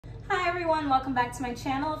Hi everyone, welcome back to my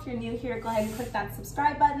channel. If you're new here, go ahead and click that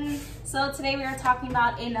subscribe button. So today we are talking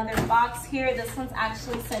about another box here. This one's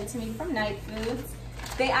actually sent to me from NightFoods.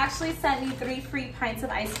 They actually sent me 3 free pints of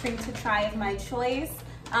ice cream to try of my choice.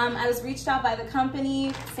 I was reached out by the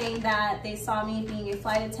company saying that they saw me being a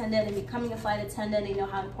flight attendant and becoming a flight attendant. They know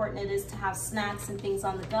how important it is to have snacks and things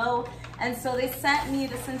on the go. And so they sent me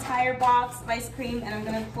this entire box of ice cream, and I'm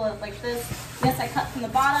gonna pull it like this. Yes, I cut from the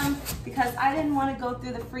bottom because I didn't want to go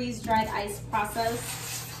through the freeze-dried ice process.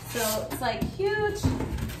 So it's like huge.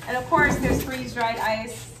 And of course there's freeze-dried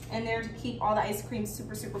ice in there to keep all the ice cream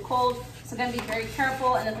super, super cold. So I'm gonna be very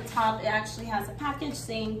careful. And at the top, it actually has a package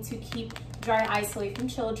saying to keep dry ice away from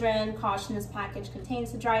children. Caution, this package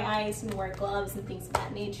contains the dry ice, and wear gloves and things of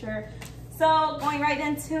that nature. So going right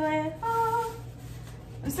into it,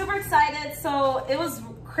 I'm super excited. So it was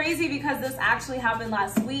crazy because this actually happened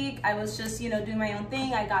last week. I was just, doing my own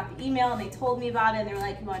thing. I got the email and they told me about it, and they were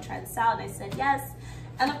like, you wanna try this out? And I said yes.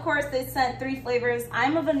 And of course they sent 3 flavors.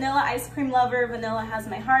 I'm a vanilla ice cream lover. Vanilla has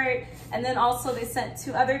my heart. And then also they sent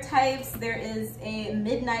 2 other types. There is a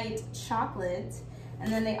midnight chocolate,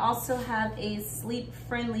 and then they also have a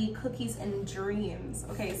sleep-friendly cookies and dreams.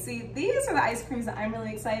 Okay, see, these are the ice creams that I'm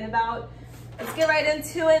really excited about. Let's get right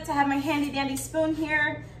into it. To have my handy dandy spoon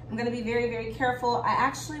here, I'm gonna be very, very careful. I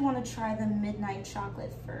actually wanna try the midnight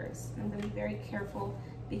chocolate first. I'm gonna be very careful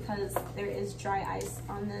because there is dry ice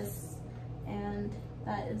on this, and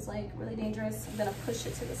that is like really dangerous. I'm gonna push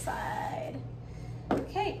it to the side.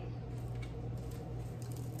 Okay.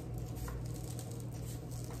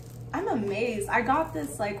 I'm amazed. I got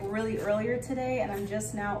this like really earlier today, and I'm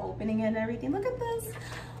just now opening it and everything. Look at this.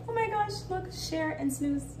 Oh my gosh, look, share and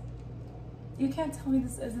snooze. You can't tell me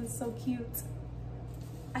this isn't so cute.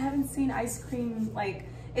 I haven't seen ice cream, like,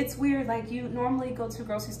 it's weird, like you normally go to a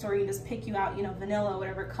grocery store, you just pick you out, vanilla,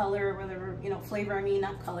 whatever color, whatever, flavor, I mean,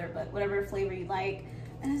 not color, but whatever flavor you like.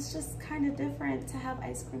 And it's just kind of different to have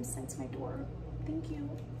ice cream sent to my door. Thank you.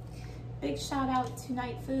 Big shout out to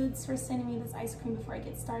NightFoods for sending me this ice cream before I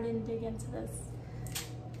get started and dig into this.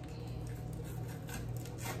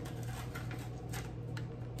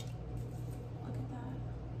 Look at that,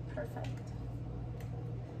 perfect.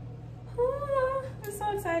 I'm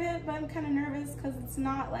so excited, but I'm kind of nervous because it's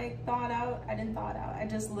not like thawed out. I didn't thaw it out. I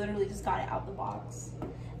just literally just got it out the box.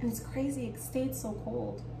 And it's crazy, it stayed so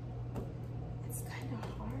cold. It's kind of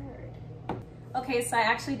hard. Okay, so I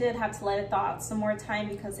actually did have to let it thaw out some more time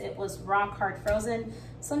because it was rock hard frozen.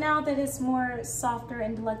 So now that it's more softer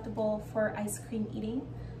and delectable for ice cream eating,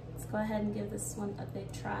 let's go ahead and give this one a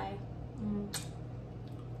big try.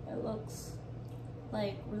 It looks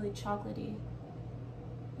like really chocolatey,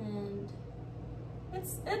 and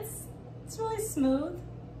it's really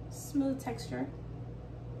smooth texture.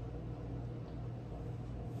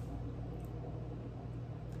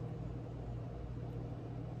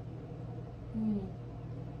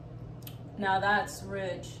 Now that's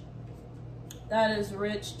rich. That is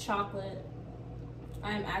rich chocolate.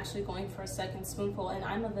 I'm actually going for a second spoonful, and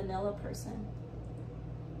I'm a vanilla person.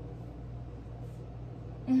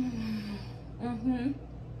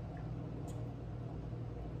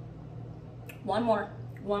 One more,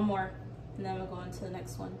 and then we'll go into the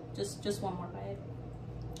next one. Just one more bite.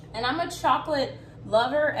 And I'm a chocolate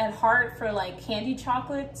lover at heart for like candy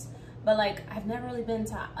chocolates, but like I've never really been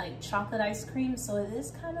to like chocolate ice cream, so it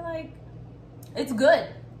is kind of like, it's good.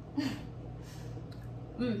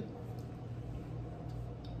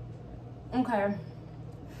 Okay.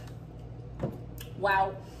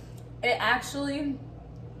 Wow. It actually,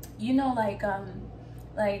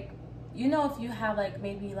 if you have like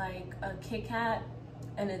maybe like a Kit Kat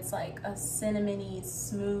and it's like a cinnamony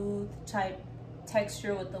smooth type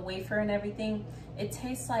texture with the wafer and everything, it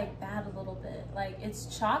tastes like that a little bit. Like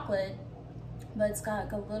it's chocolate, but it's got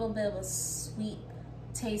like a little bit of a sweet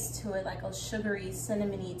taste to it, like a sugary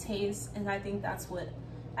cinnamony taste, and I think that's what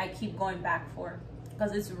I keep going back for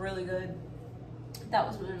because it's really good. That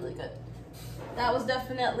was really, really good. That was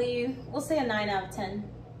definitely, we'll say a 9 out of 10.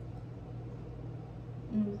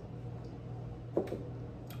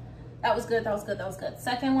 That was good, that was good, that was good.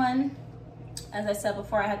 Second one, as I said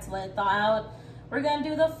before, I had to let it thaw out. We're gonna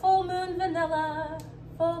do the full moon vanilla.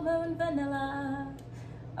 Full moon vanilla.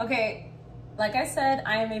 Okay, like I said,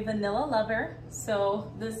 I am a vanilla lover,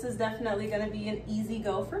 so this is definitely gonna be an easy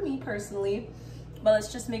go for me personally. But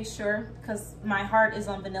let's just make sure, because my heart is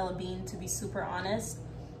on vanilla bean, to be super honest.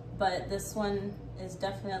 But this one is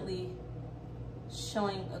definitely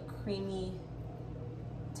showing a creamy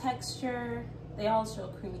texture. They all show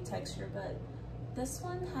a creamy texture, but this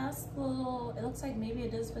one has the little, it looks like maybe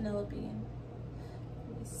it is vanilla bean.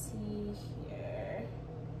 Let me see here.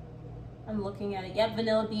 I'm looking at it. Yep,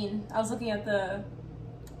 vanilla bean. I was looking at the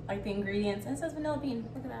like the ingredients and it says vanilla bean.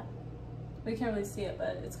 Look at that. We can't really see it,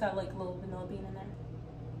 but it's got like a little vanilla bean in there.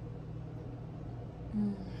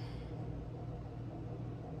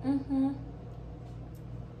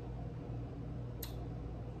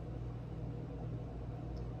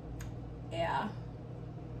 Yeah.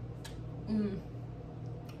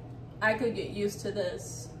 I could get used to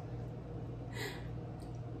this.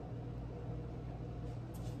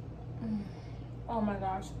 Oh my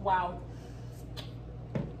gosh, wow.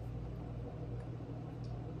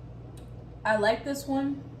 I like this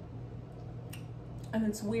one, and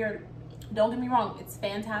it's weird. Don't get me wrong, it's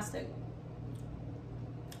fantastic.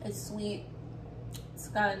 It's sweet. It's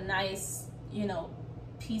got a nice, you know,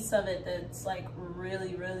 piece of it that's like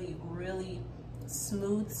really, really, really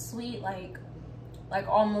smooth sweet, like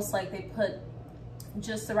almost like they put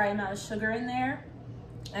just the right amount of sugar in there.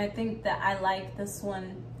 And I think that I like this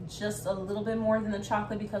one just a little bit more than the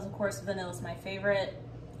chocolate because of course vanilla is my favorite.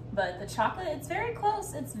 But the chocolate, it's very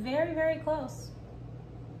close. It's very, very close.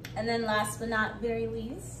 And then last but not very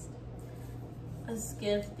least, let's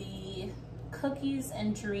give the Cookies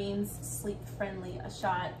and Dreams Sleep Friendly a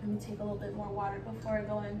shot. Let me take a little bit more water before I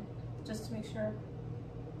go in, just to make sure.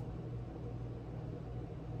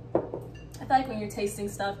 I feel like when you're tasting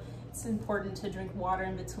stuff, it's important to drink water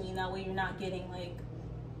in between. That way you're not getting like,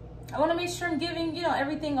 I want to make sure I'm giving, you know,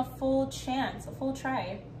 everything a full chance, a full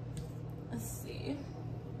try. Let's see.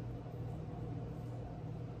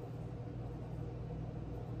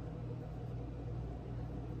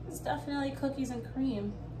 It's definitely cookies and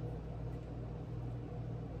cream.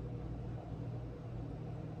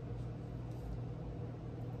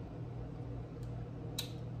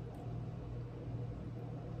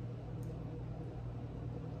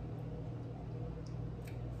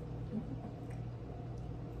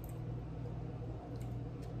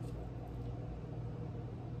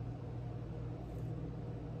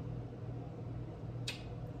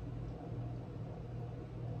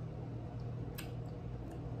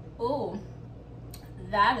 Oh,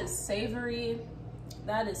 that is savory.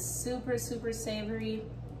 That is super, super savory.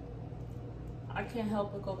 I can't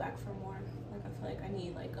help but go back for more. Like, I feel like I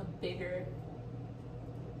need like a bigger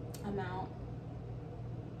amount.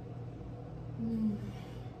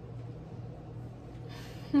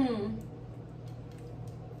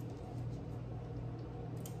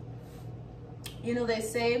 You know, they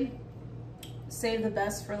say save the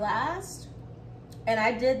best for last. And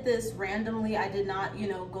I did this randomly. I did not, you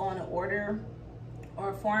know, go on an order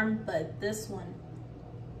or a form, but this one.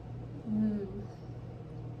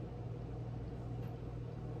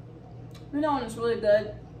 You know when it's really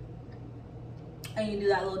good and you do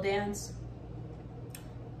that little dance?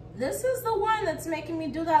 This is the one that's making me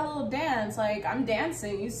do that little dance. Like, I'm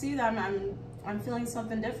dancing. You see that I'm feeling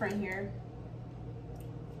something different here.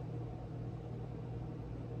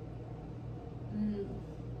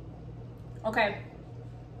 Okay.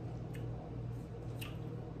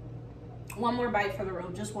 One more bite for the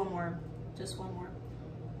road. Just one more. Just one more.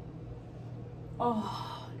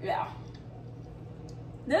 Oh, yeah.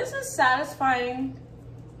 This is satisfying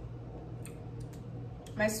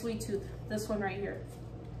my sweet tooth. This one right here.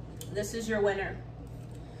 This is your winner.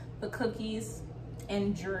 The Cookies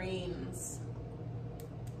and Dreams.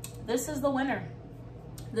 This is the winner.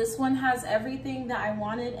 This one has everything that I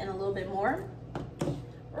wanted and a little bit more.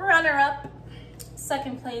 Runner up.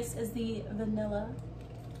 Second place is the vanilla.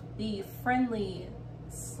 The Friendly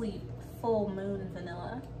Sleep Full Moon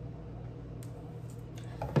Vanilla.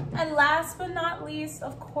 And last but not least,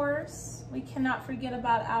 of course, we cannot forget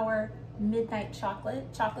about our Midnight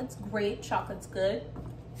Chocolate. Chocolate's great, chocolate's good,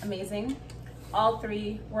 amazing. All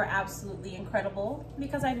three were absolutely incredible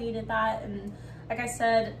because I needed that. And like I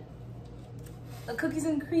said, the cookies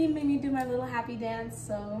and cream made me do my little happy dance.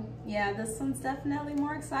 So yeah, this one's definitely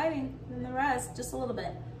more exciting than the rest, just a little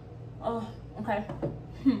bit. Oh, okay.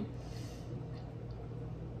 I'm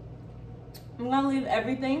gonna leave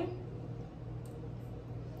everything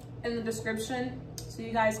in the description so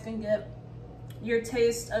you guys can get your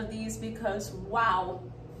taste of these because wow,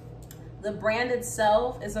 the brand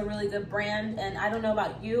itself is a really good brand. And I don't know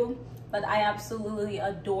about you, but I absolutely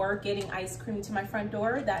adore getting ice cream to my front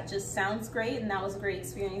door. That just sounds great, and that was a great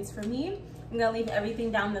experience for me. I'm gonna leave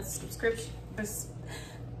everything down the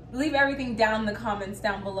leave everything down in the comments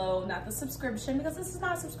down below, not the subscription, because this is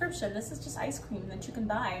not a subscription, this is just ice cream that you can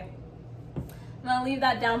buy. I'm gonna leave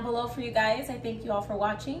that down below for you guys. I thank you all for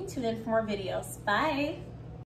watching. Tune in for more videos. Bye.